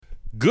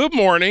Good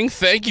morning.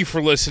 Thank you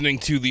for listening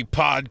to the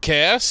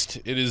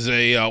podcast. It is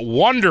a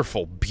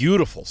wonderful,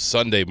 beautiful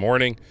Sunday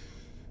morning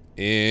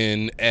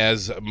in,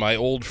 as my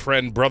old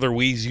friend Brother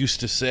Weeze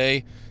used to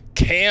say,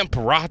 Camp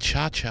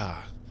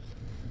Ra-Cha-Cha.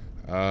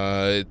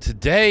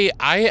 Today,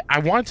 I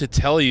want to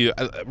tell you,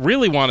 I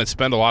really want to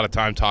spend a lot of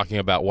time talking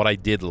about what I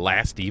did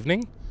last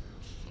evening.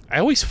 I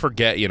always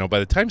forget, by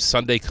the time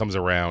Sunday comes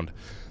around,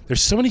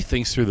 there's so many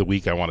things through the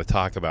week I want to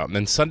talk about. And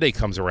then Sunday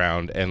comes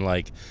around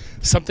and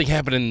something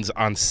happens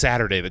on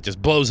Saturday that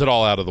just blows it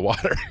all out of the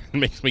water. It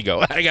makes me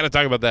go, I got to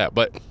talk about that.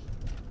 But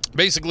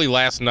basically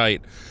last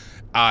night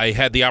I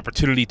had the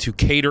opportunity to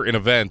cater an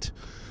event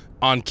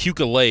on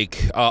Keuka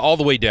Lake, all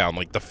the way down,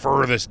 the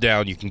furthest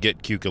down you can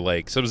get Keuka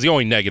Lake. So it was the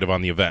only negative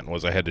on the event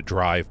was I had to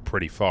drive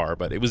pretty far.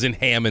 But it was in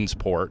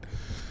Hammondsport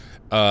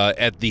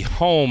at the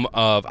home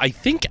of,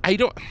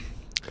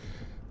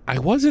 I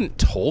wasn't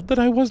told that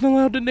I wasn't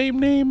allowed to name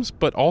names,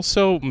 but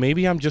also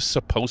maybe I'm just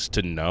supposed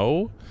to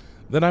know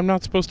that I'm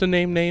not supposed to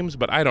name names,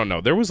 but I don't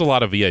know. There was a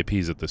lot of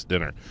VIPs at this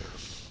dinner.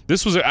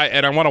 This was,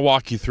 and I want to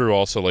walk you through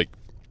also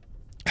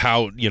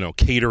how,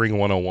 catering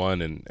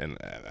 101, and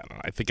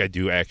I think I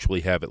do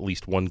actually have at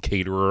least one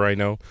caterer I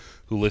know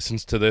who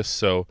listens to this,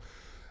 so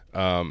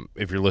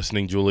if you're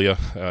listening, Julia,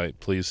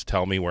 please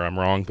tell me where I'm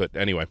wrong, but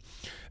anyway.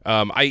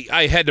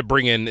 I had to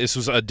bring in, this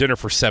was a dinner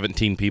for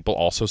 17 people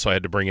also, so I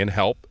had to bring in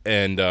help,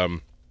 and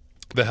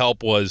the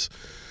help was,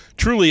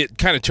 truly it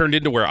kind of turned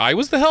into where I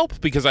was the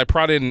help, because I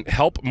brought in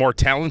help more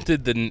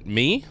talented than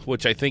me,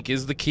 which I think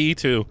is the key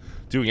to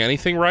doing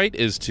anything right,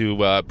 is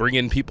to bring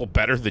in people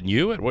better than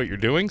you at what you're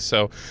doing.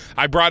 So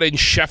I brought in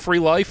Chefry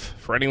Life.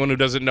 For anyone who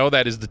doesn't know,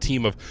 that is the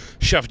team of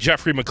Chef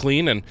Jeffrey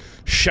McLean and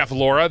Chef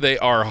Laura. They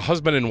are a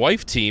husband and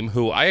wife team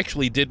who I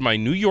actually did my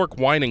New York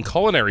Wine and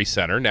Culinary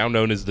Center, now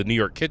known as the New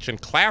York Kitchen,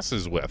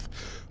 classes with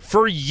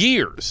for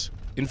years.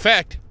 In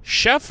fact,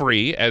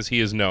 Chefry, as he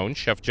is known,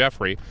 Chef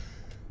Jeffrey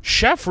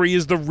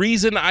is the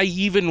reason I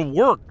even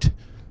worked,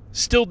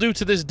 still do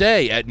to this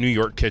day, at New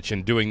York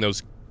Kitchen doing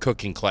those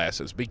cooking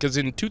classes, because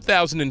in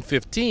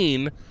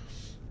 2015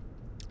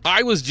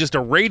 I was just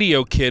a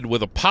radio kid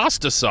with a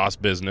pasta sauce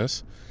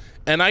business,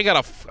 and I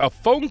got a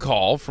phone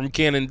call from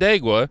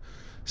Canandaigua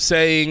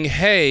saying,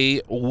 hey,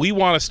 we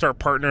want to start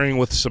partnering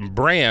with some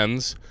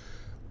brands.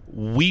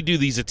 We do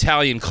these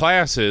Italian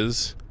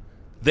classes.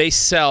 They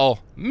sell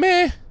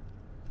meh.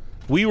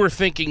 We were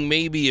thinking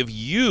maybe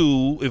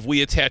if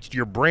we attached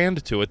your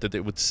brand to it, that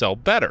it would sell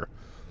better.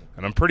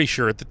 And I'm pretty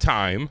sure at the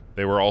time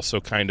they were also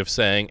kind of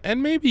saying,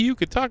 and maybe you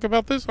could talk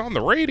about this on the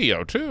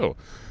radio too,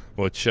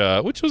 which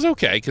was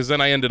okay, because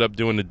then I ended up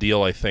doing a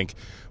deal, I think,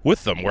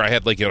 with them where I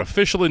had an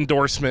official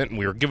endorsement and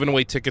we were giving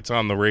away tickets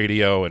on the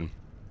radio, and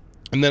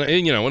then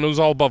when it was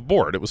all above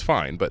board, it was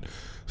fine. But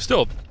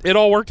still, it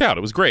all worked out.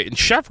 It was great. And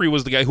Chefry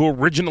was the guy who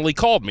originally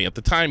called me. At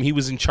the time, he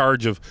was in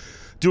charge of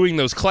doing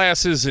those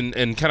classes and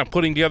kind of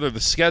putting together the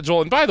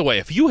schedule. And by the way,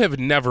 if you have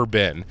never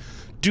been,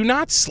 do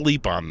not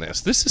sleep on this.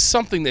 This is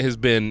something that has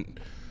been,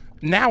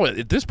 now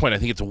at this point, I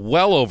think it's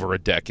well over a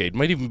decade,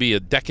 might even be a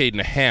decade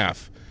and a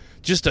half,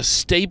 just a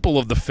staple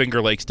of the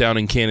Finger Lakes down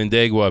in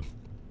Canandaigua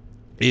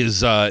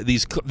is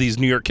these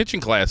New York Kitchen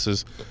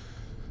classes.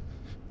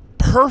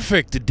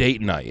 Perfect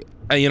date night.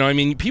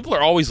 People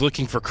are always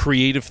looking for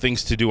creative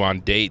things to do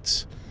on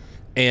dates.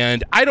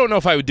 And I don't know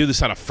if I would do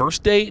this on a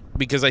first date,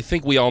 because I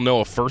think we all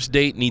know a first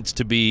date needs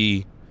to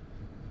be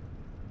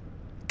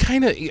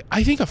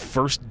I think a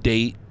first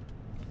date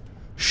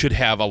should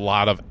have a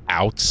lot of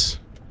outs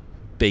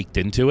baked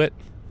into it.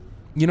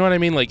 You know what I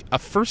mean? A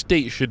first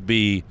date should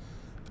be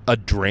a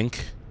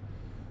drink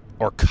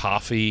or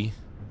coffee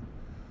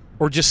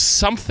or just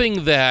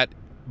something that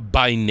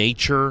by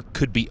nature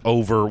could be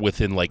over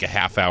within a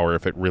half hour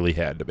if it really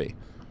had to be.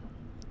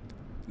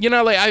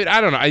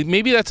 I don't know.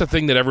 Maybe that's a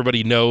thing that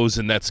everybody knows,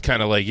 and that's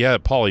kind of yeah,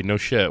 Pauly, no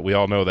shit. We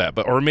all know that.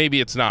 Or maybe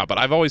it's not, but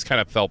I've always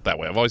kind of felt that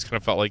way. I've always kind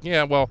of felt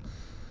yeah, well,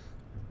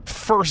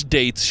 first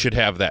dates should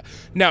have that.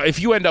 Now, if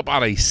you end up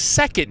on a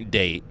second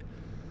date,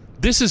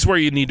 this is where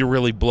you need to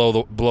really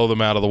blow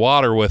them out of the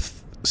water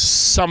with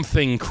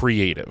something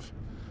creative,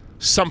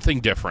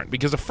 something different.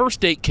 Because a first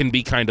date can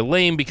be kind of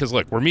lame because,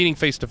 look, we're meeting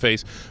face to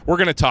face. We're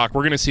going to talk.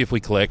 We're going to see if we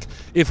click.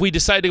 If we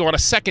decide to go on a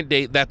second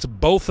date, that's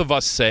both of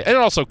us say. And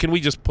also, can we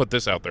just put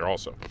this out there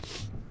also?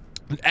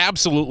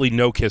 Absolutely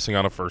no kissing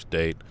on a first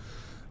date.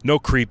 No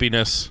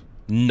creepiness.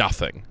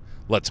 Nothing.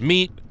 Let's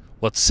meet.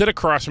 Let's sit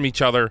across from each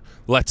other.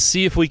 Let's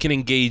see if we can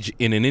engage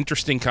in an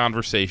interesting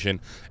conversation,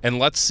 and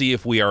let's see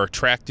if we are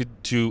attracted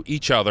to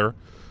each other,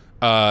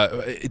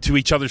 to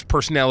each other's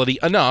personality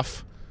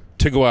enough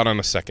to go out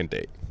on a second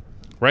date.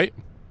 Right?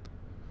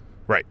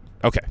 Right.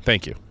 Okay.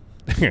 Thank you.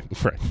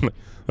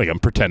 Right. I'm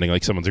pretending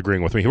someone's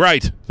agreeing with me.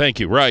 Right. Thank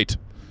you. Right.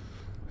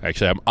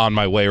 Actually, I'm on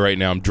my way right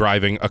now. I'm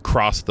driving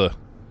across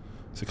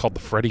is it called the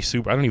Freddie Sue?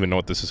 I don't even know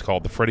what this is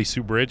called. The Freddie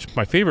Sue Bridge.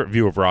 My favorite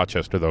view of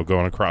Rochester, though,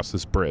 going across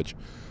this bridge.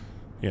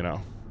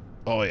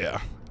 Oh yeah,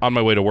 on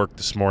my way to work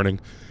this morning.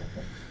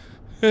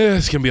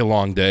 It's gonna be a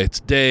long day. It's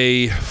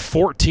day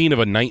 14 of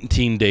a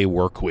 19-day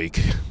work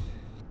week.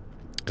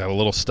 Got a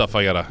little stuff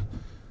I gotta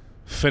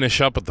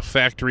finish up at the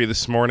factory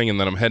this morning, and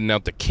then I'm heading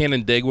out to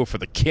Canandaigua for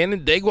the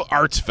Canandaigua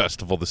Arts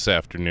Festival this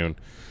afternoon.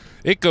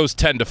 It goes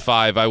 10 to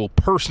 5. I will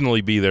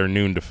personally be there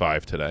noon to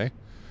 5 today.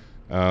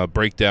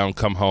 Break down,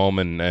 come home,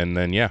 and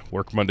then, yeah,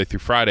 work Monday through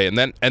Friday. And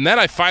then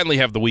I finally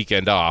have the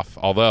weekend off,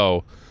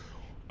 although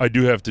I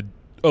do have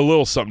a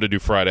little something to do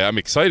Friday I'm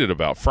excited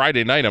about.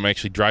 Friday night, I'm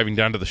actually driving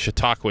down to the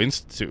Chautauqua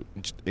Institute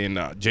in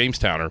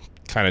Jamestown, or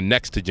kind of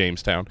next to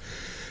Jamestown,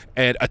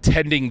 and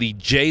attending the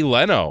Jay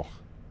Leno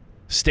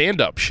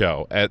stand-up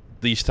show at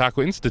the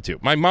Chautauqua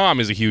Institute. My mom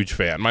is a huge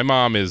fan. My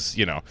mom is,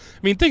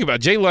 think about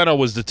it. Jay Leno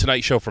was the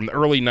Tonight Show from the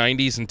early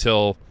 90s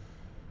until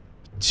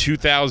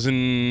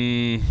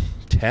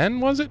 2010,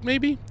 was it,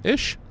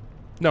 maybe-ish?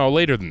 No,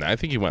 later than that. I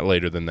think he went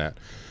later than that.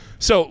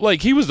 So,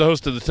 he was the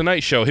host of the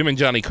Tonight Show, him and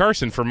Johnny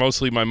Carson, for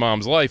mostly my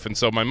mom's life, and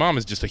so my mom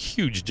is just a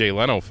huge Jay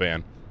Leno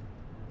fan.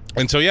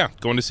 And so, yeah,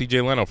 going to see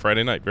Jay Leno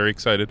Friday night. Very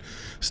excited.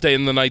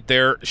 Staying the night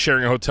there,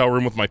 sharing a hotel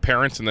room with my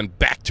parents, and then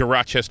back to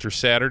Rochester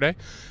Saturday.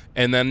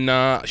 And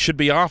then should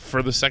be off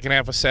for the second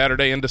half of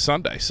Saturday into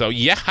Sunday. So,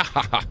 yeah,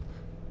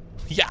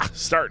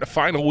 starting a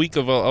final week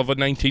of a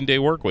 19-day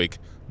work week.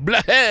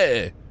 Blah!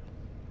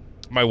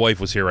 My wife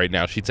was here right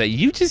now. She'd say,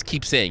 you just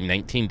keep saying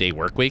 19-day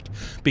work week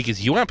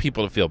because you want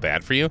people to feel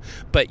bad for you,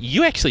 but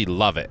you actually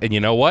love it. And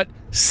you know what?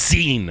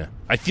 Seen.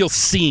 I feel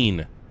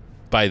seen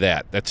by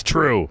that. That's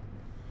true.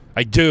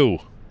 I do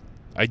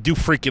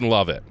freaking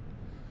love it.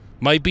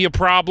 Might be a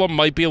problem,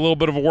 might be a little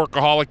bit of a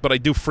workaholic, but I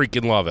do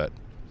freaking love it.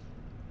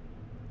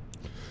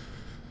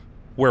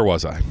 Where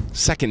was I?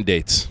 Second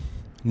dates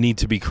need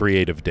to be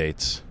creative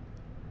dates.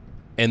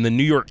 And the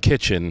New York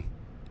Kitchen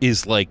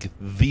is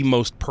the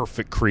most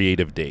perfect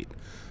creative date.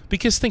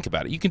 Because think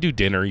about it. You can do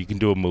dinner, you can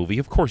do a movie.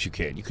 Of course you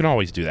can. You can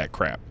always do that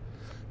crap.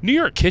 New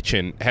York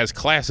Kitchen has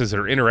classes that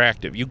are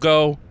interactive. You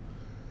go,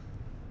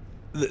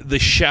 the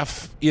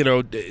chef,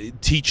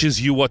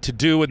 teaches you what to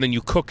do, and then you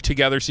cook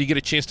together, so you get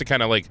a chance to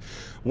kind of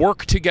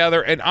work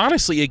together. And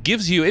honestly,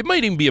 it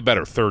might even be a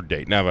better third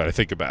date now that I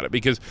think about it,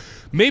 because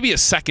maybe a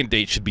second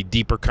date should be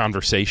deeper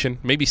conversation.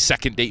 Maybe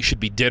second date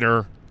should be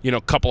dinner,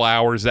 a couple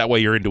hours. That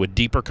way you're into a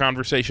deeper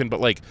conversation.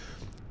 But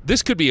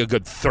this could be a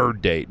good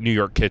third date, New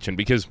York Kitchen,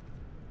 because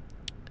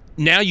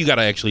now you got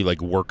to actually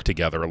work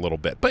together a little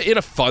bit, but in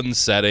a fun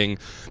setting.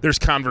 There's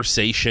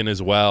conversation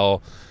as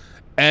well.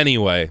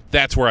 Anyway,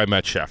 that's where I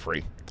met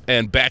Jeffrey.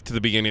 And back to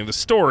the beginning of the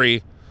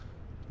story,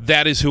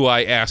 that is who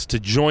I asked to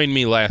join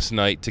me last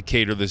night to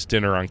cater this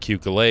dinner on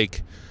Keuka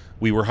Lake.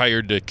 We were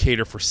hired to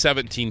cater for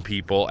 17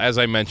 people. As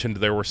I mentioned,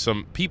 there were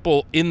some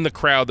people in the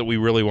crowd that we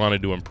really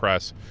wanted to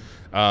impress.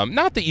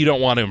 Not that you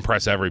don't want to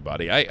impress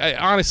everybody. I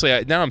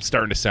honestly, now I'm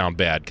starting to sound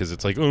bad because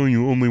it's oh,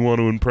 you only want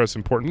to impress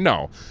important.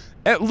 No.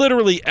 At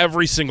literally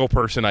every single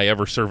person I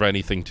ever serve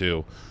anything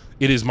to,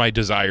 it is my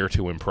desire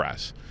to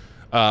impress.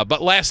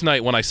 But last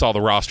night when I saw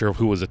the roster of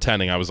who was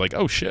attending, I was like,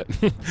 oh, shit.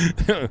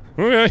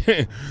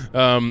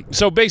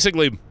 So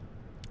basically,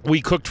 we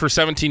cooked for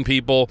 17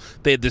 people.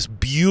 They had this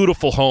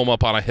beautiful home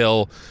up on a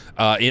hill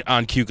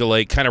on Keuka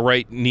Lake, kind of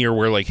right near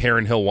where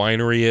Heron Hill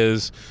Winery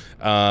is,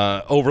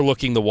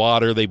 overlooking the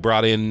water. They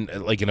brought in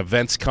an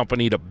events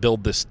company to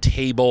build this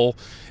table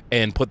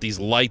and put these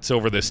lights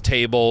over this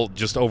table,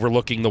 just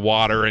overlooking the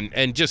water,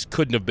 and just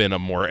couldn't have been a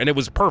more, and it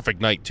was a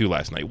perfect night too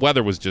last night.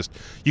 Weather was just,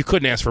 you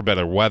couldn't ask for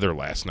better weather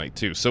last night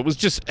too. So it was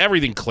just,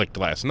 everything clicked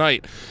last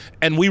night,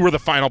 and we were the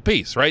final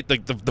piece, right?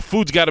 The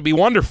food's got to be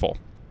wonderful.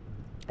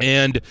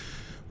 And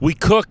we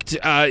cooked,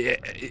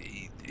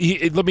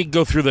 let me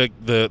go through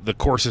the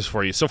courses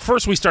for you. So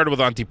first we started with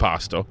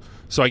antipasto.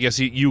 So I guess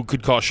you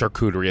could call it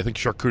charcuterie. I think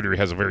charcuterie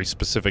has a very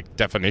specific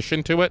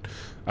definition to it.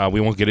 We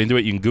won't get into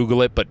it. You can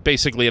Google it. But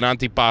basically an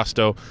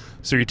antipasto,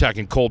 so you're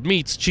talking cold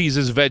meats,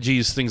 cheeses,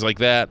 veggies, things like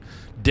that,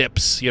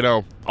 dips,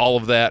 all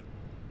of that.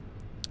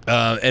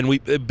 And we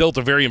built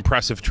a very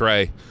impressive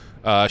tray.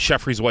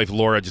 Jeffrey's wife,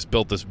 Laura, just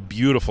built this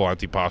beautiful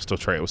antipasto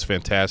tray. It was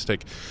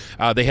fantastic.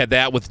 They had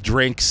that with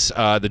drinks.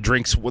 The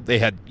drinks, they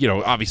had,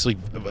 obviously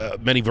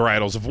many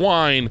varietals of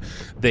wine.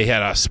 They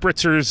had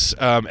spritzers.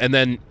 And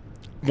then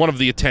one of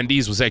the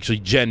attendees was actually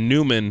Jen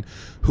Newman,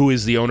 who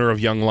is the owner of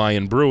Young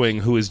Lion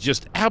Brewing, who is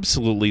just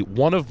absolutely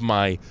one of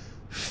my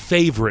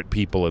favorite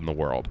people in the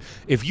world.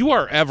 If you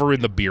are ever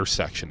in the beer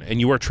section and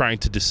you are trying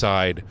to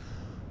decide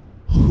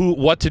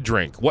what to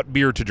drink, what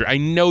beer to drink, I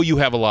know you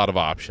have a lot of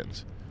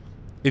options.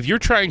 If you're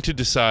trying to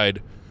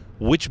decide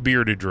which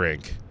beer to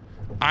drink,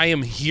 I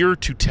am here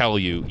to tell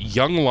you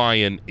Young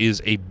Lion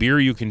is a beer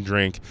you can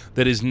drink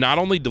that is not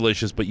only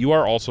delicious, but you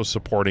are also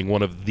supporting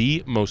one of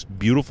the most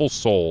beautiful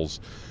souls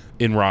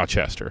in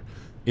Rochester,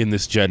 in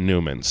this Jen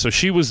Newman. So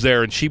she was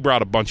there, and she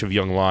brought a bunch of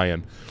Young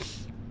Lion.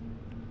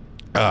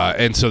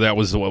 And so that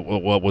was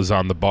what was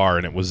on the bar,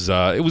 and it was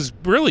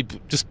really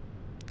just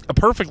a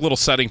perfect little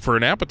setting for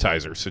an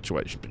appetizer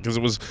situation, because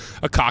it was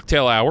a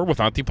cocktail hour with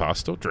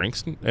antipasto,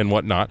 drinks, and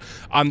whatnot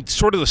on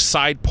sort of the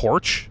side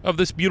porch of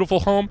this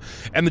beautiful home.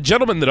 And the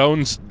gentleman that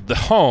owns the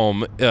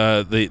home,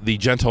 the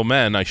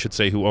gentlemen, I should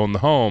say, who own the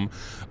home,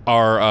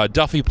 are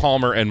Duffy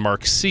Palmer and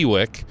Mark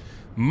Seawick.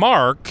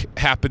 Mark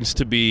happens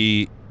to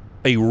be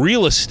a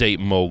real estate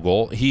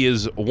mogul. He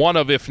is one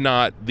of, if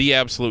not the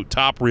absolute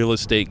top real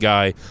estate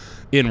guy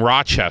in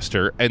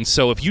Rochester. And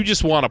so if you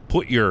just want to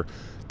put your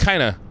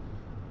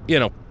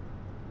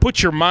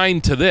put your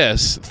mind to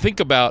this, think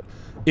about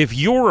if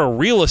you're a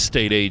real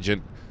estate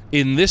agent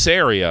in this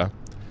area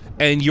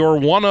and you're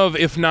one of,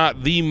 if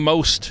not the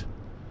most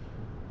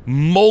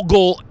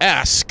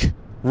mogul-esque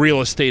real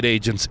estate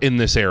agents in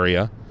this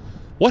area,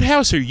 what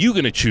house are you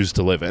going to choose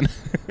to live in?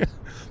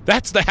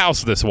 That's the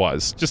house this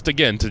was. Just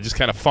again, to just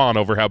kind of fawn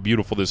over how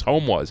beautiful this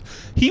home was.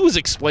 He was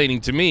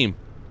explaining to me,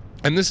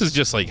 and this is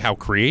just like how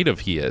creative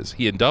he is.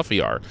 He and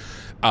Duffy are.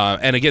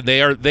 And again,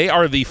 they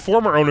are the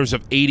former owners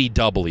of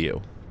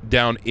 80W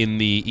down in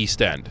the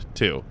East End,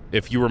 too.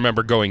 If you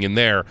remember going in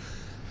there,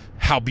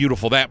 how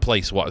beautiful that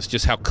place was,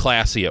 just how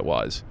classy it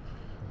was.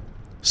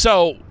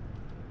 So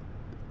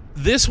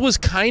this was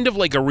kind of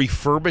like a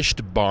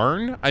refurbished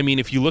barn. I mean,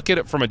 if you look at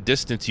it from a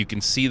distance, you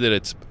can see that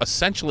it's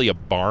essentially a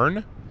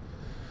barn.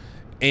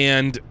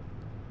 And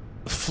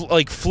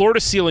like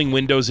floor-to-ceiling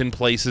windows in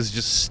places,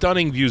 just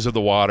stunning views of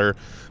the water.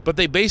 But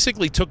they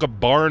basically took a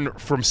barn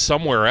from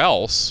somewhere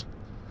else,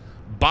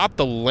 bought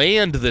the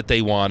land that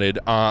they wanted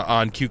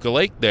on Keuka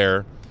Lake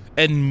there,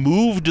 and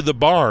moved the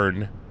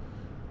barn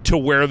to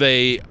where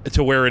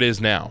it is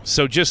now.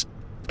 So just,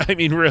 I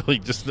mean, really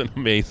just an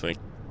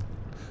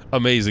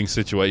amazing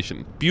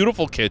situation.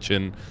 Beautiful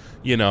kitchen,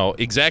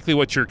 exactly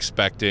what you're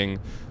expecting.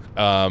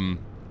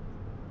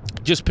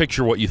 Just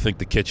picture what you think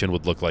the kitchen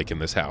would look like in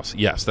this house.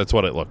 Yes, that's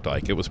what it looked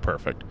like. It was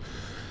perfect.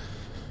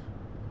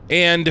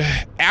 And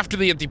after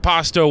the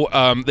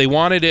antipasto, they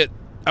wanted it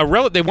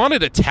they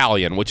wanted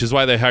Italian, which is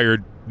why they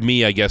hired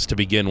me, I guess, to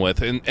begin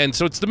with. And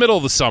so it's the middle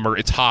of the summer.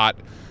 It's hot.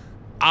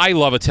 I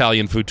love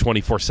Italian food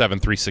 24/7,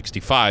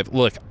 365.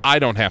 Look, I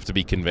don't have to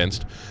be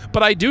convinced,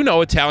 but I do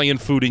know Italian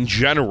food in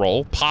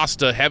general.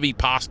 Pasta, heavy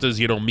pastas,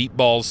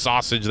 meatballs,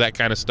 sausage, that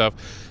kind of stuff.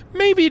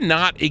 Maybe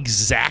not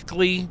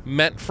exactly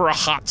meant for a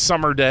hot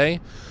summer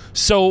day.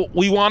 So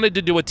we wanted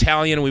to do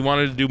Italian. We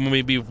wanted to do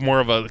maybe more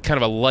of a kind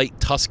of a light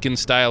Tuscan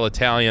style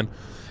Italian.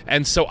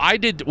 And so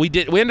we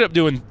ended up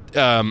doing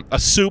a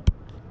soup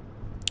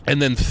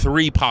and then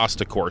 3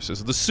 pasta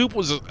courses. The soup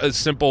was a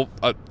simple,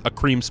 a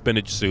cream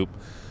spinach soup.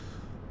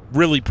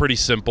 Really pretty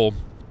simple.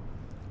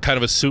 Kind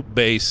of a soup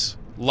base,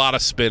 a lot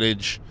of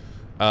spinach,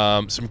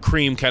 some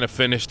cream kind of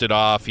finished it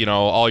off,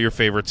 all your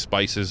favorite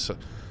spices.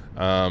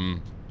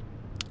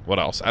 What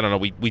else? I don't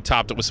know. We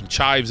topped it with some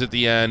chives at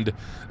the end.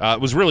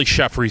 It was really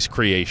Chef Ree's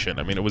creation.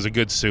 I mean, it was a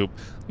good soup.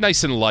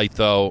 Nice and light,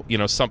 though.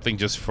 Something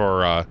just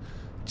for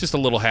just a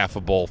little half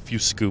a bowl, few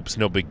scoops,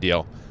 no big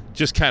deal.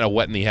 Just kind of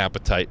whetting the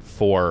appetite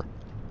for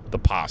the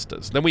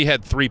pastas. Then we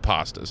had 3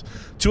 pastas.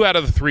 2 out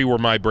of the 3 were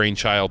my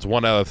brainchilds.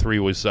 1 out of the 3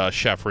 was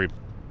Chef Ree.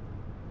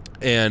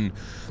 And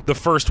the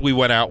first we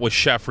went out was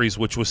Chef Ree's,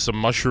 which was some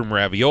mushroom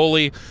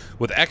ravioli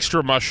with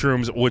extra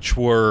mushrooms, which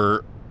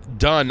were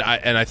done,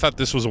 and I thought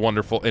this was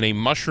wonderful, in a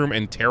mushroom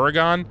and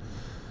tarragon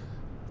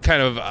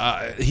kind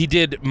of, he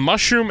did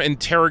mushroom and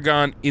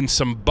tarragon in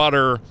some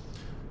butter,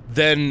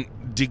 then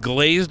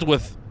deglazed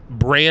with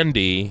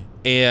brandy,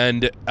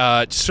 and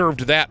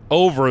served that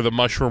over the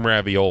mushroom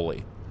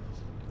ravioli.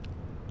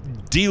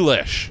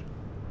 Delish.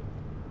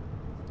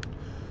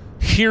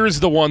 Here's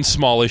the one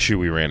small issue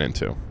we ran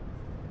into.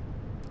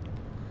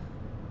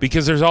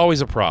 Because there's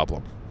always a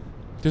problem.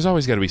 There's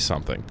always got to be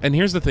something. And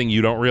here's the thing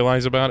you don't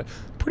realize about it.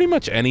 Pretty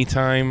much any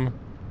time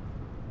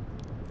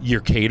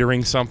you're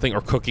catering something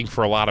or cooking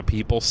for a lot of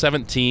people,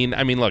 17,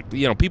 I mean, look,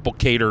 people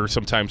cater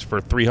sometimes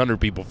for 300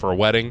 people for a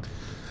wedding.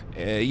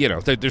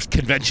 There's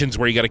conventions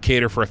where you got to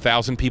cater for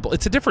 1,000 people.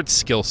 It's a different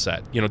skill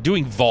set.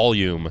 Doing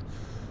volume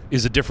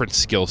is a different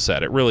skill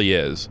set. It really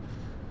is.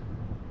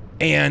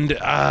 And,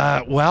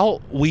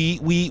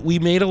 we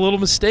made a little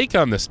mistake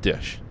on this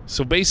dish.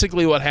 So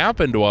basically what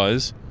happened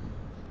was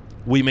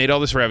we made all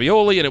this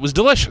ravioli, and it was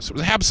delicious. It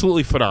was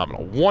absolutely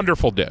phenomenal.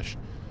 Wonderful dish.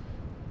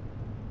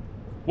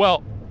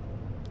 Well,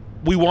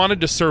 we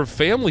wanted to serve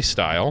family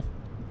style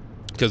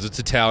because it's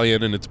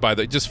Italian and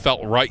it just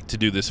felt right to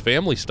do this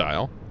family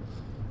style.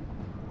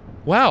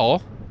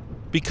 Well,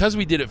 because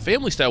we did it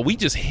family style, we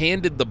just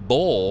handed the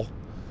bowl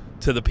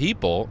to the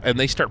people, and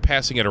they start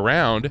passing it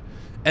around,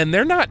 and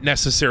they're not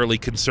necessarily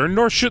concerned,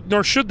 nor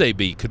should they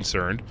be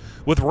concerned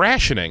with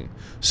rationing.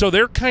 So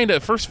they're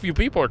first few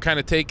people are kind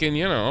of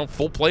taking,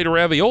 full plate of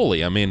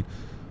ravioli. I mean,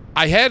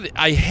 I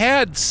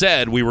had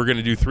said we were going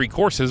to do 3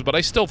 courses, but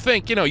I still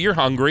think, you're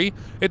hungry.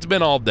 It's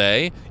been all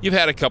day. You've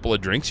had a couple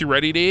of drinks. You're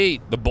ready to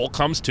eat. The bowl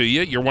comes to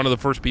you. You're one of the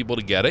first people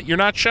to get it. You're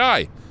not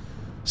shy.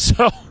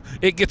 So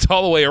it gets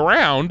all the way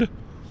around.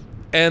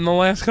 And the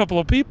last couple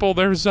of people,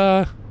 there's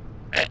no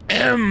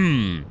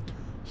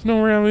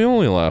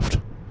ravioli left.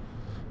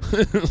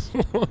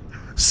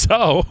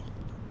 So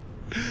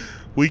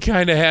we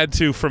kind of had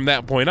to, from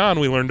that point on,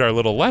 we learned our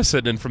little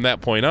lesson. And from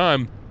that point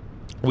on,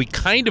 we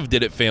kind of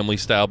did it family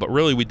style, but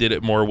really we did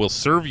it more we'll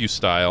serve you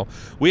style.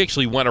 We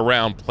actually went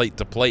around plate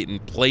to plate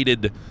and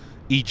plated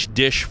each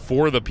dish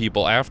for the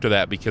people after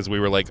that, because we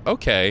were like,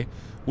 okay,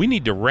 we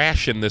need to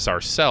ration this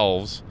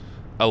ourselves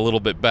a little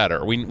bit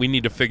better. We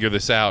need to figure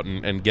this out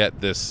and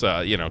get this,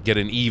 get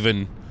an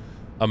even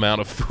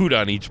amount of food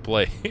on each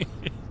plate.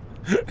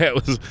 It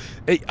was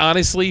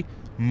honestly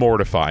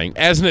mortifying.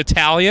 As an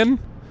Italian,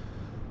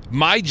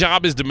 my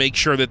job is to make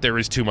sure that there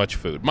is too much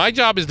food. My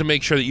job is to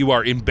make sure that you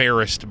are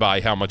embarrassed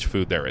by how much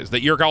food there is.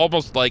 That you're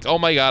almost like, oh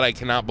my God, I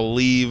cannot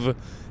believe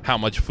how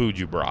much food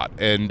you brought.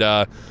 And,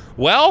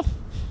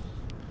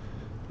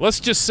 let's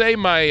just say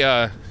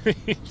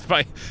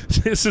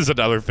this is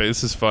another thing.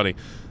 This is funny.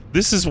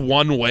 This is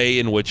one way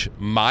in which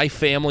my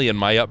family and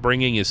my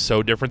upbringing is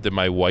so different than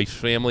my wife's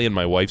family and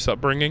my wife's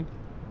upbringing.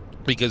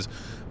 Because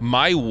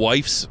my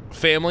wife's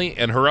family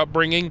and her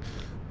upbringing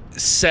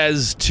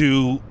says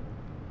to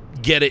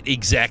get it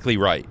exactly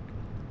right.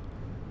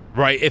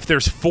 Right? If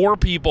there's 4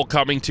 people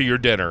coming to your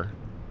dinner,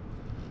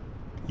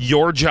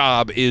 your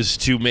job is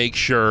to make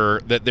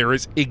sure that there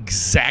is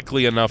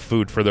exactly enough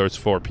food for those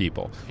 4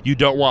 people. You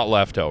don't want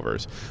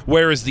leftovers.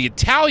 Whereas the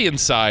Italian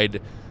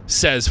side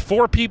says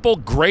 4 people,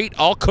 great,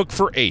 I'll cook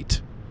for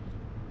 8.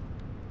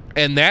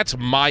 And that's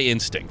my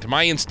instinct.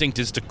 My instinct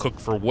is to cook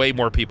for way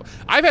more people.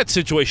 I've had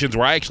situations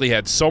where I actually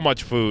had so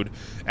much food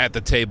at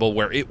the table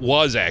where it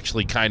was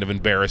actually kind of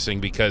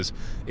embarrassing because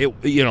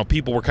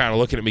people were kind of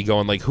looking at me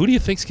going like, who do you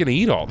think's going to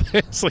eat all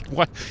this? Like,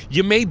 what?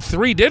 You made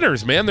 3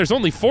 dinners, man. There's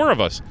only 4 of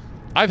us.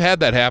 I've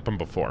had that happen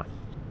before.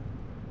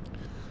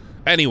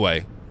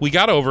 Anyway, we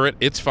got over it.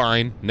 It's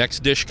fine.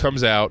 Next dish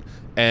comes out.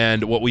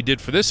 And what we did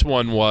for this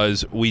one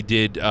was we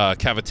did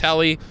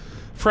cavatelli.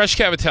 Fresh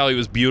cavatelli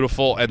was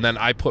beautiful, and then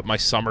I put my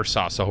summer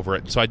sauce over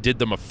it. So I did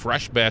them a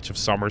fresh batch of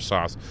summer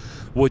sauce,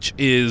 which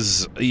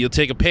is, you'll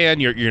take a pan,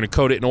 you're going to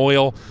coat it in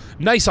oil,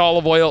 nice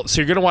olive oil,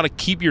 so you're going to want to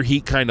keep your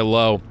heat kind of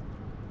low.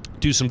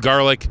 Do some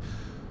garlic,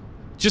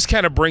 just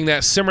kind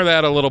of simmer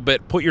that a little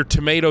bit, put your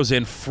tomatoes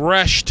in,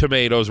 fresh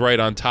tomatoes right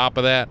on top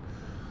of that.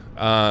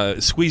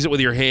 Squeeze it with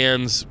your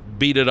hands,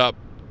 beat it up.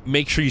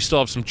 Make sure you still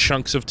have some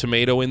chunks of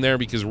tomato in there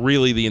because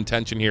really the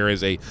intention here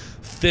is a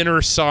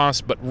thinner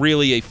sauce, but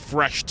really a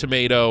fresh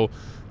tomato,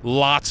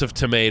 lots of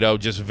tomato,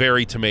 just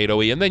very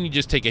tomatoey. And then you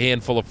just take a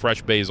handful of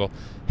fresh basil,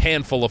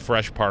 handful of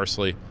fresh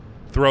parsley,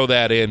 throw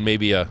that in,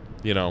 maybe a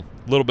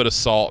little bit of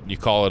salt, and you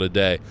call it a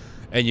day.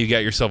 And you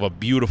got yourself a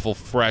beautiful,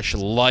 fresh,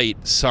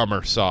 light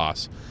summer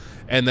sauce.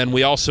 And then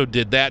we also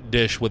did that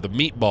dish with a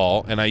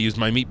meatball, and I used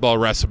my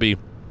meatball recipe,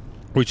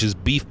 which is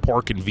beef,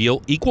 pork, and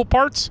veal, equal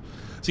parts.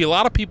 See, a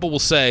lot of people will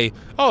say,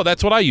 oh,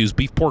 that's what I use,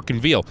 beef, pork,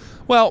 and veal.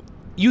 Well,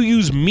 you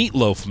use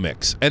meatloaf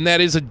mix, and that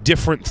is a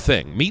different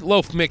thing.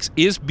 Meatloaf mix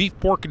is beef,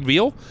 pork, and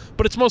veal,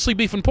 but it's mostly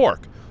beef and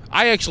pork.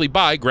 I actually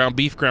buy ground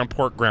beef, ground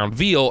pork, ground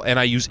veal, and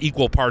I use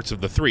equal parts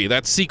of the 3.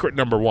 That's secret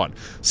number 1.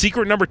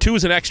 Secret number 2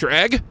 is an extra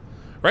egg,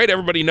 right?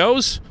 Everybody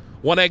knows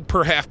 1 egg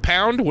per half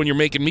pound when you're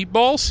making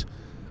meatballs.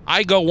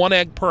 I go 1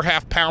 egg per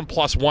half pound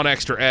plus 1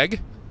 extra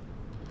egg.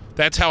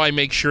 That's how I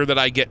make sure that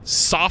I get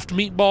soft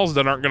meatballs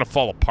that aren't going to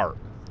fall apart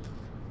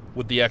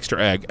with the extra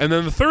egg. And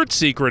then the third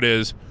secret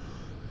is,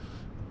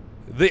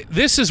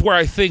 this is where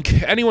I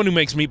think anyone who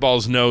makes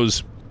meatballs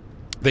knows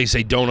they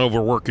say don't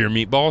overwork your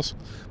meatballs.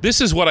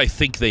 This is what I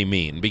think they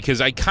mean,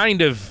 because I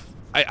kind of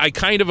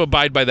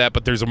abide by that,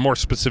 but there's a more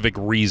specific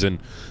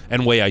reason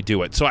and way I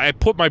do it. So I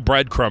put my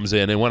breadcrumbs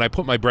in, and when I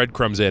put my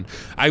breadcrumbs in,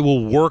 I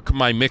will work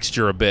my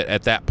mixture a bit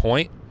at that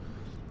point,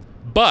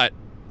 but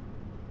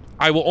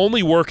I will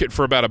only work it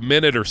for about a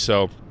minute or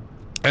so,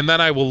 and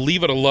then I will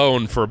leave it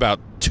alone for about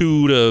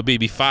 2 to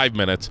maybe 5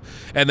 minutes,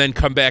 and then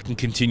come back and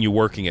continue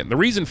working it. And the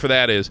reason for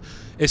that is,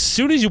 as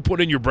soon as you put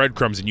in your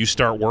breadcrumbs and you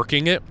start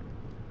working it,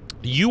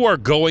 you are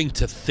going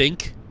to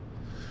think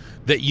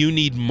that you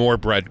need more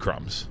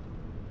breadcrumbs,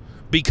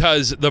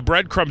 because the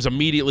breadcrumbs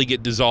immediately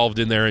get dissolved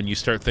in there, and you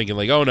start thinking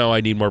like, oh no, I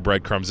need more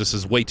breadcrumbs. This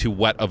is way too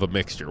wet of a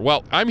mixture.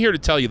 Well, I'm here to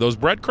tell you those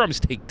breadcrumbs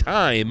take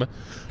time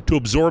to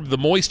absorb the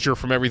moisture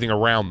from everything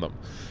around them.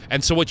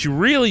 And so what you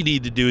really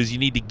need to do is you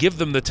need to give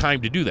them the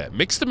time to do that.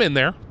 Mix them in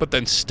there, but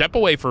then step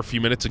away for a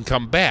few minutes and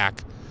come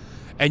back,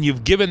 and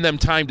you've given them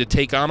time to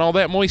take on all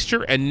that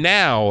moisture, and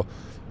now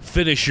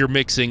finish your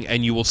mixing,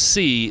 and you will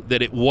see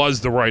that it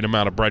was the right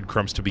amount of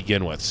breadcrumbs to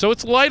begin with. So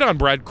it's light on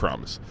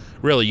breadcrumbs.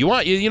 Really,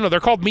 they're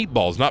called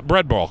meatballs, not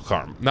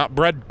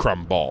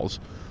breadcrumb balls.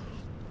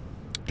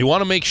 You want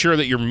to make sure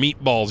that your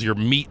meatballs, you're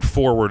meat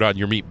forward on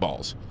your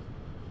meatballs.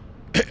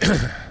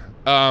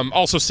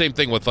 Also, same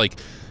thing with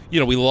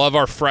we love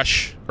our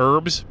fresh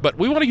herbs, but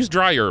we want to use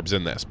dry herbs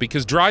in this,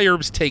 because dry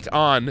herbs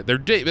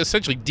they're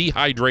essentially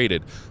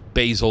dehydrated.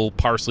 Basil,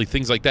 parsley,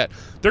 things like that.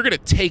 They're going to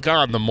take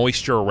on the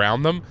moisture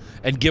around them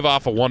and give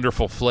off a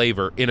wonderful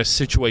flavor in a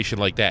situation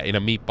like that, in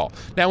a meatball.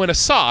 Now, in a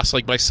sauce,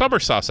 like my summer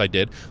sauce I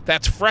did,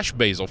 that's fresh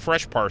basil,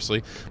 fresh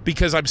parsley,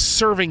 because I'm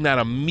serving that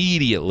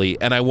immediately,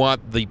 and I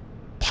want the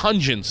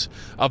pungence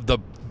of the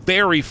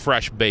very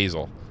fresh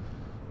basil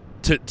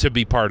to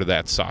be part of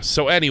that sauce.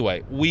 So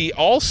anyway, we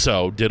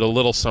also did a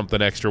little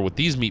something extra with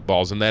these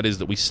meatballs, and that is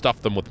that we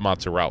stuffed them with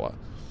mozzarella.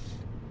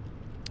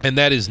 And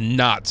that is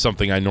not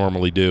something I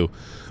normally do,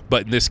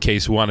 but in this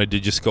case, we wanted to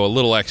just go a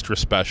little extra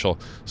special,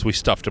 so we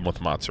stuffed them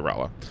with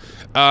mozzarella.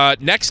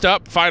 Next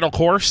up, final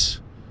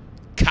course,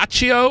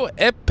 cacio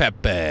e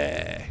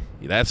pepe.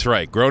 That's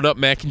right, grown-up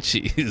mac and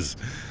cheese.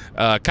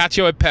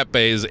 Cacio e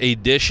pepe is a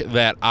dish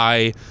that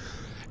I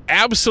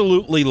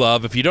absolutely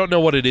love. If you don't know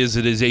what it is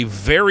a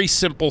very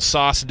simple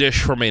sauce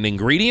dish from an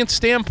ingredient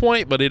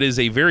standpoint, but it is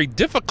a very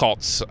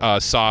difficult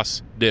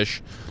sauce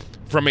dish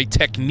from a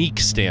technique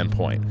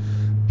standpoint.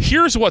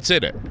 Here's what's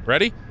in it.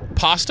 Ready?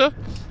 Pasta,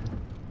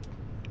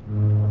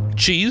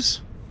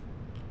 cheese,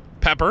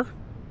 pepper,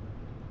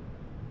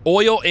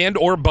 oil and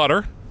or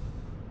butter.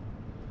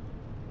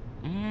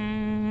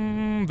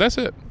 That's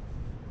it.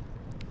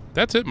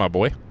 That's it, my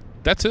boy.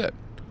 That's it.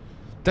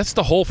 That's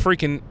the whole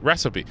freaking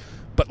recipe.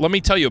 But let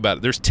me tell you about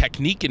it. There's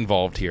technique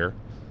involved here.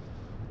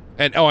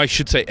 And, I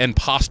should say, and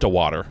pasta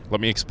water. Let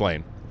me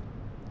explain.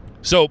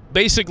 So,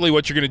 basically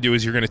what you're going to do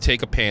is you're going to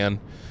take a pan.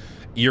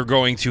 You're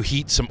going to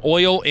heat some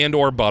oil and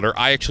or butter.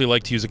 I actually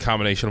like to use a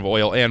combination of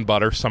oil and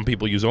butter. Some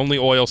people use only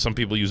oil. Some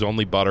people use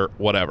only butter.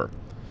 Whatever.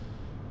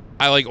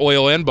 I like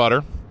oil and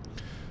butter.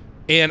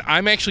 And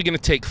I'm actually going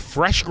to take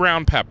fresh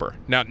ground pepper.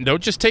 Now,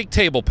 don't just take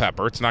table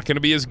pepper. It's not going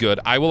to be as good.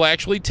 I will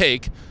actually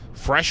take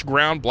fresh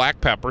ground black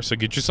pepper, so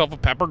get yourself a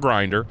pepper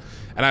grinder,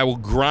 and I will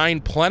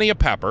grind plenty of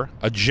pepper,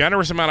 a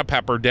generous amount of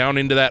pepper, down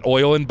into that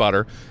oil and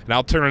butter, and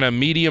I'll turn it on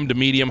medium to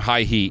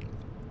medium-high heat,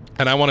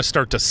 and I want to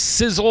start to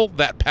sizzle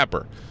that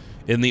pepper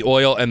in the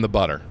oil and the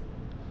butter.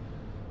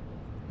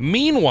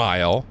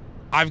 Meanwhile,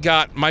 I've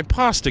got my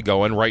pasta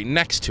going right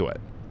next to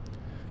it,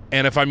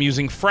 and if I'm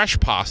using fresh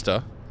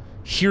pasta,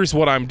 here's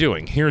what I'm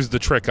doing. Here's the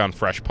trick on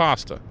fresh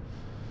pasta.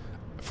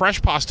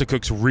 Fresh pasta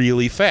cooks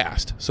really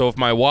fast. So if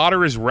my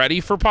water is ready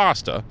for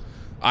pasta,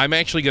 I'm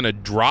actually going to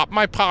drop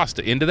my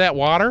pasta into that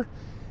water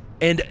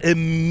and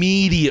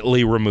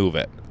immediately remove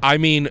it. I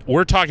mean,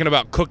 we're talking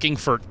about cooking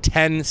for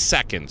 10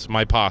 seconds,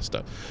 my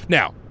pasta.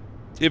 Now,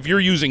 if you're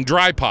using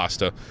dry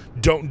pasta,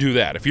 don't do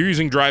that. If you're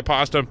using dry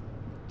pasta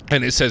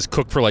and it says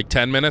cook for like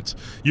 10 minutes,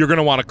 you're going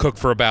to want to cook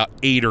for about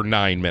 8 or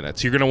 9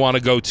 minutes. You're going to want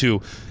to go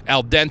to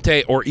al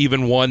dente or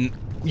even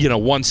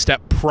one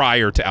step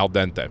prior to al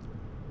dente,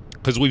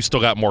 because we've still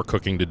got more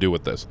cooking to do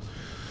with this.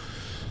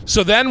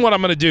 So then what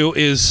I'm going to do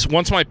is,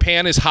 once my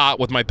pan is hot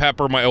with my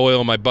pepper, my oil,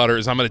 and my butter,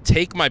 is I'm going to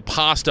take my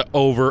pasta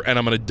over and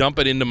I'm going to dump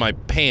it into my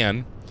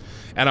pan,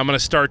 and I'm going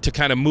to start to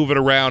kind of move it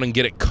around and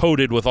get it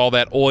coated with all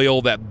that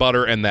oil, that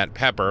butter, and that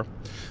pepper.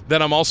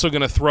 Then I'm also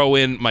going to throw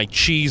in my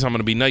cheese. I'm going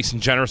to be nice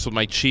and generous with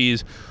my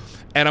cheese,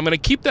 and I'm going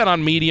to keep that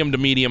on medium to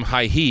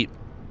medium-high heat,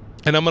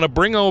 and I'm going to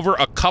bring over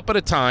a cup at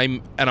a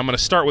time, and I'm going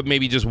to start with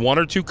maybe just 1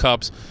 or 2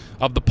 cups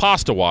of the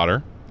pasta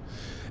water.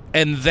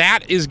 And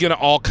that is going to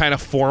all kind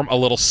of form a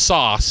little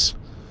sauce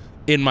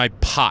in my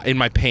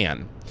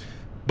pan.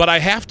 But I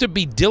have to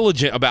be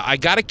diligent about, I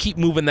got to keep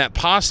moving that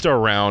pasta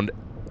around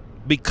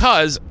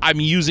because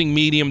I'm using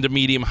medium to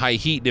medium high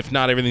heat. If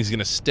not, everything's going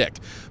to stick.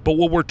 But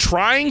what we're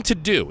trying to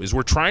do is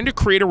we're trying to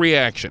create a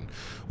reaction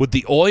with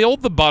the oil,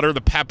 the butter,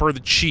 the pepper, the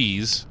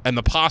cheese, and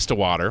the pasta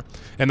water.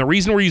 And the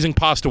reason we're using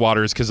pasta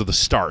water is because of the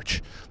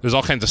starch. There's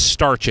all kinds of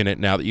starch in it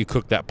now that you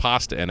cook that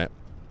pasta in it.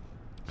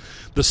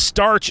 The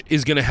starch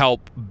is going to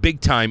help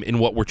big time in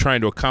what we're trying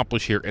to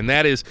accomplish here, and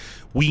that is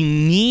we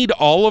need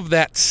all of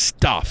that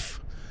stuff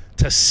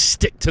to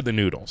stick to the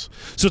noodles.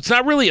 So it's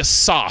not really a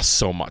sauce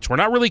so much. We're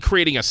not really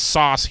creating a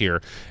sauce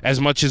here as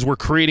much as we're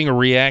creating a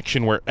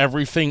reaction where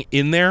everything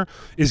in there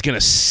is going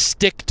to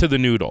stick to the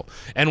noodle.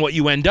 And what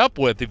you end up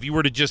with, if you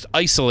were to just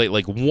isolate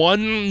like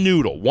one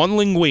noodle, one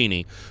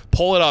linguine,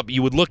 pull it up,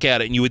 you would look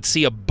at it and you would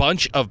see a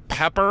bunch of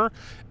pepper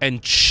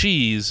and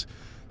cheese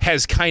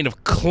has kind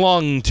of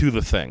clung to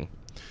the thing.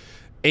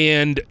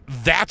 And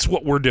that's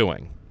what we're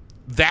doing.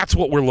 That's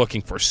what we're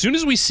looking for. As soon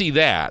as we see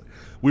that,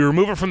 we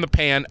remove it from the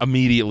pan,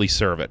 immediately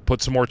serve it.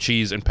 Put some more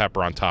cheese and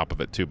pepper on top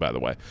of it too, by the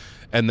way.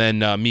 And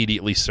then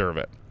immediately serve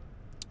it.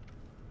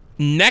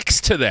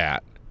 Next to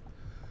that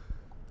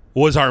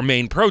was our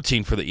main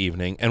protein for the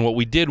evening. And what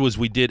we did was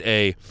we did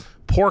a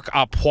pork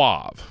au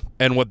poivre.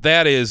 And what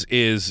that is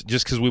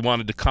just because we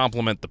wanted to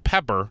complement the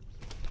pepper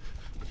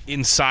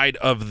inside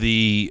of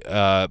the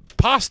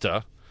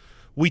pasta,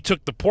 we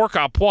took the pork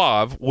au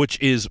poivre, which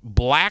is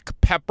black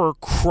pepper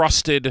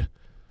crusted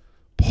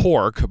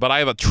pork, but I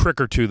have a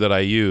trick or two that I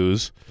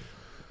use.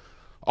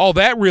 All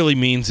that really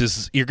means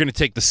is you're going to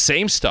take the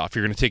same stuff.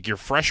 You're going to take your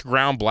fresh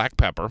ground black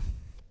pepper,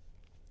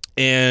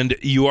 and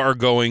you are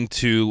going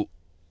to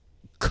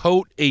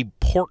coat a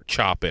pork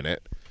chop in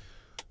it.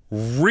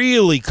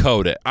 Really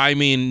coat it. I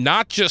mean,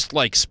 not just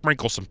like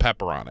sprinkle some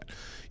pepper on it.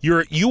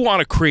 You want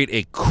to create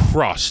a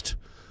crust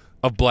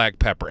of black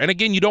pepper. And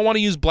again, you don't want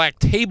to use black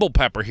table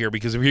pepper here,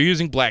 because if you're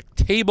using black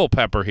table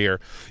pepper here,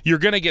 you're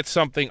going to get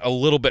something a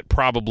little bit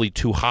probably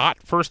too hot,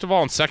 first of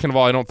all. And second of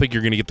all, I don't think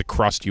you're going to get the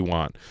crust you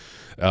want.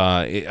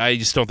 I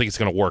just don't think it's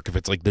going to work if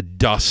it's like the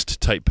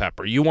dust type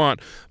pepper. You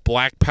want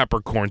black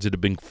peppercorns that have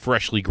been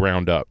freshly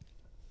ground up.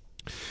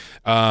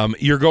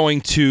 You're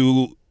going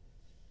to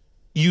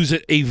use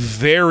a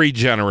very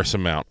generous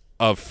amount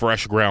of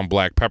fresh ground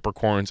black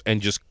peppercorns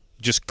and just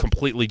just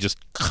completely just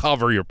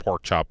cover your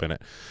pork chop in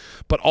it.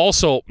 But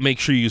also make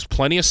sure you use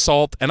plenty of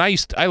salt, and I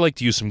like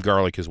to use some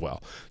garlic as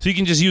well. So you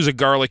can just use a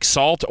garlic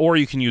salt, or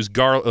you can use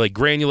like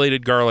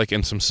granulated garlic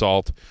and some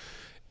salt.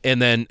 And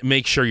then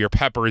make sure your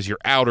pepper is your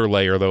outer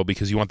layer, though,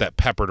 because you want that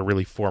pepper to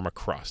really form a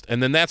crust.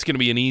 And then that's going to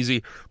be an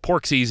easy.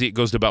 Pork's easy. It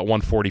goes to about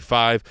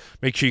 145.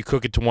 Make sure you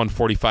cook it to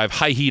 145.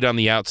 High heat on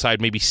the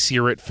outside. Maybe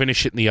sear it.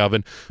 Finish it in the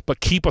oven.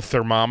 But keep a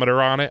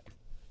thermometer on it.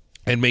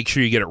 And make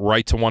sure you get it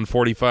right to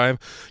 145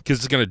 because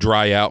it's going to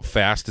dry out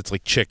fast. It's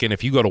like chicken.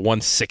 If you go to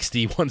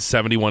 160,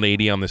 170,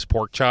 180 on this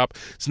pork chop,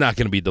 it's not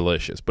going to be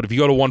delicious. But if you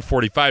go to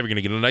 145, you're going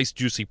to get a nice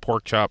juicy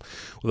pork chop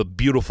with a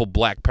beautiful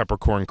black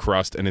peppercorn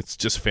crust, and it's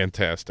just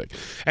fantastic.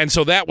 And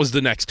so that was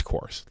the next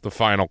course, the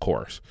final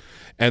course.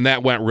 And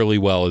that went really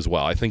well as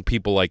well. I think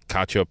people like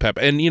cacio e pepe.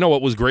 And you know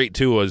what was great,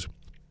 too, was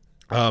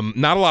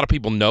not a lot of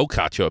people know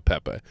cacio e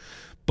pepe.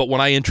 But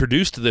when I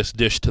introduced this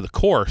dish to the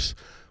course,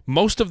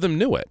 most of them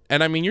knew it.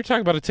 And I mean, you're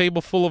talking about a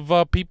table full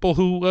of people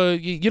who,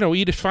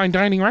 eat at fine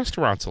dining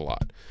restaurants a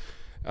lot.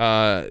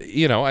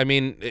 I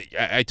mean,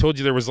 I told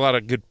you there was a lot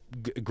of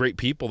great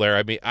people there.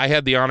 I mean, I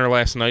had the honor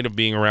last night of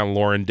being around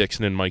Lauren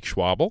Dixon and Mike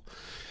Schwabel.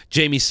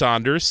 Jamie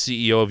Saunders,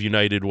 CEO of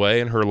United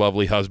Way, and her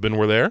lovely husband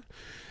were there.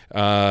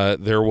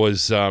 There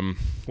was, who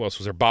else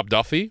was there? Bob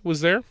Duffy was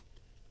there.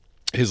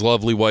 His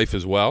lovely wife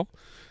as well.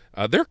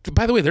 By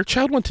the way, their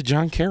child went to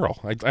John Carroll.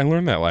 I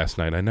learned that last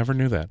night. I never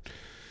knew that.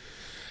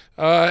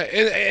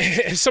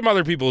 And some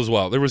other people as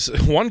well. There was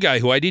one guy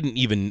who I didn't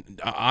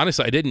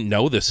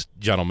know this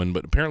gentleman,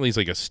 but apparently he's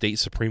like a state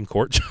Supreme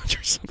Court judge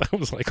or something. I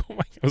was like,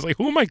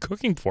 who am I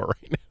cooking for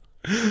right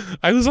now?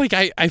 I was like,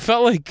 I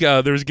felt like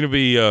there was going to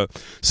be a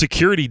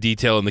security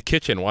detail in the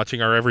kitchen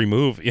watching our every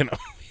move,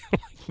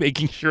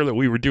 making sure that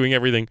we were doing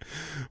everything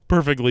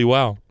perfectly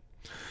well.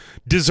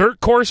 Dessert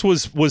course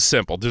was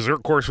simple.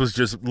 Dessert course was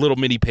just little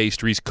mini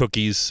pastries,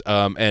 cookies,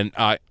 and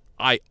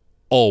I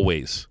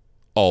always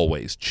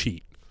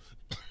cheat.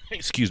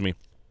 Excuse me.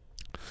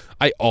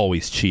 I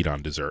always cheat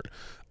on dessert.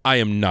 I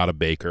am not a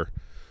baker.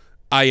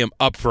 I am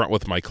upfront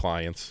with my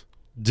clients.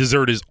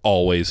 Dessert is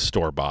always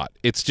store-bought.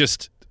 It's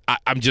just,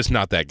 I'm just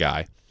not that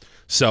guy.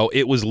 So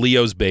it was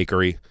Leo's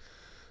Bakery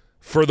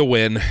for the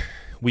win.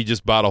 We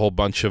just bought a whole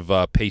bunch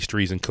of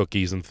pastries and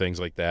cookies and things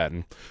like that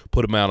and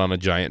put them out on a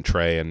giant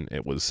tray, and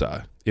it was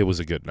a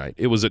good night.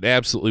 It was an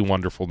absolutely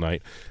wonderful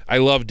night. I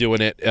love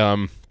doing it.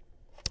 And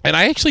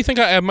I actually think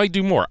I might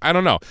do more. I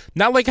don't know.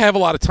 Not like I have a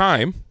lot of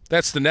time.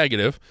 That's the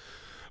negative.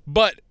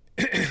 But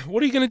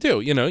what are you going to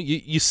do?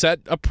 You set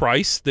a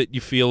price that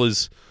you feel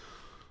is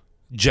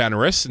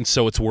generous, and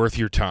so it's worth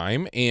your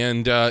time.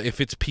 And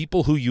if it's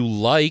people who you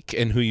like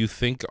and who you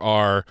think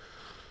are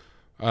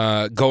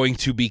going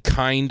to be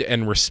kind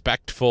and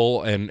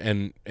respectful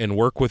and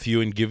work with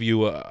you and give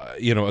you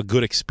a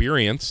good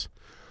experience,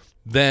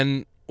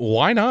 then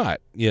why not?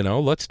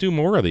 Let's do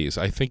more of these.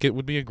 I think it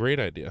would be a great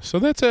idea. So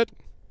that's it.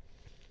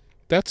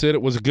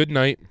 It was a good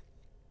night.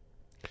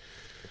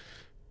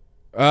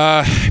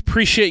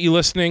 Appreciate you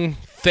listening.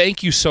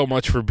 Thank you so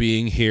much for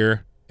being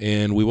here,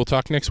 and we will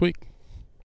talk next week.